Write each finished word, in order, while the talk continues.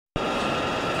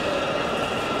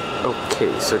Okay,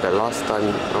 so the last time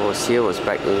I was here was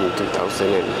back in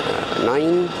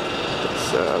 2009.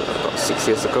 That's about 6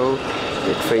 years ago.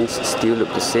 The trains still look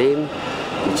the same,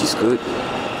 which is good.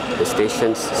 The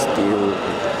stations still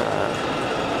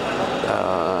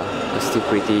are still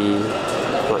pretty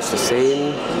much the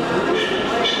same.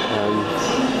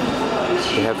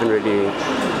 We haven't really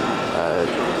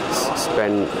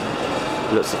spent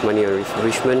lots of money on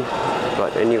refurbishment,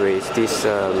 but anyways, this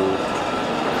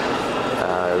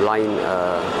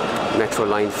Metro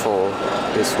Line 4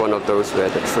 is one of those where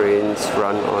the trains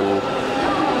run on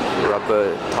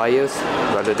rubber tires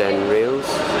rather than rails.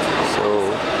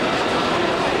 So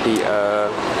the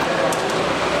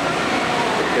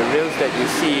rails that you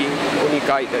see only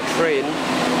guide the train,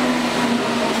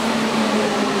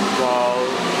 while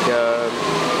the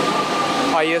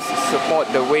tires support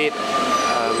the weight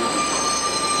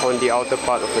on the outer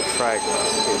part of the track. You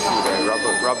can see the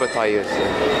rubber tires.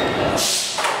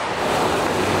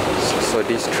 So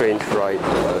these trains ride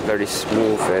very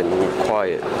smooth and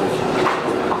quiet.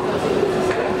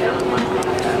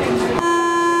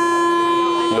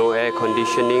 No air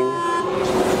conditioning.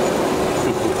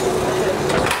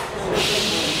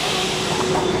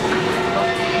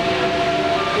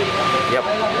 Yep,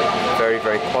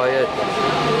 very quiet.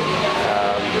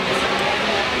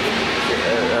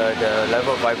 The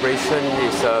level of vibration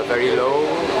is very low,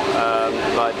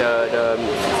 but the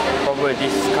problem with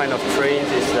these kind of trains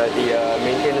is that the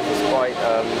maintenance is quite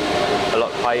a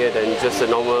lot higher than just a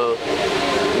normal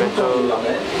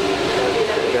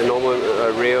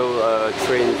rail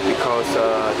trains, because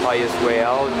tires wear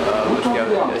out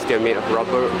as they're made of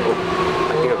rubber.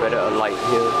 I think I better alight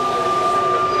here.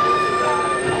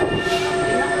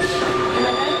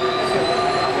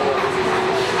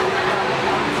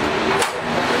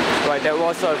 Right, that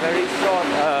was a very short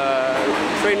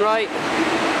train ride.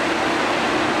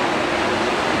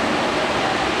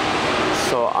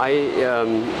 So I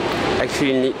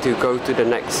actually need to go to the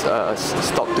next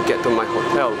stop to get to my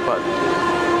hotel, but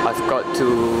I've got to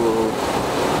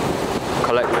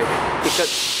collect my ticket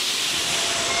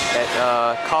at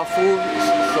Carrefour,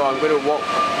 so I'm going to walk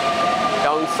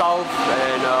down south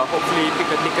and hopefully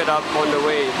pick a ticket up on the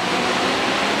way.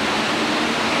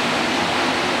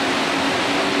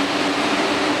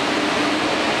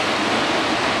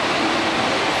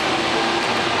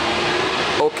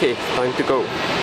 Okay, time to go.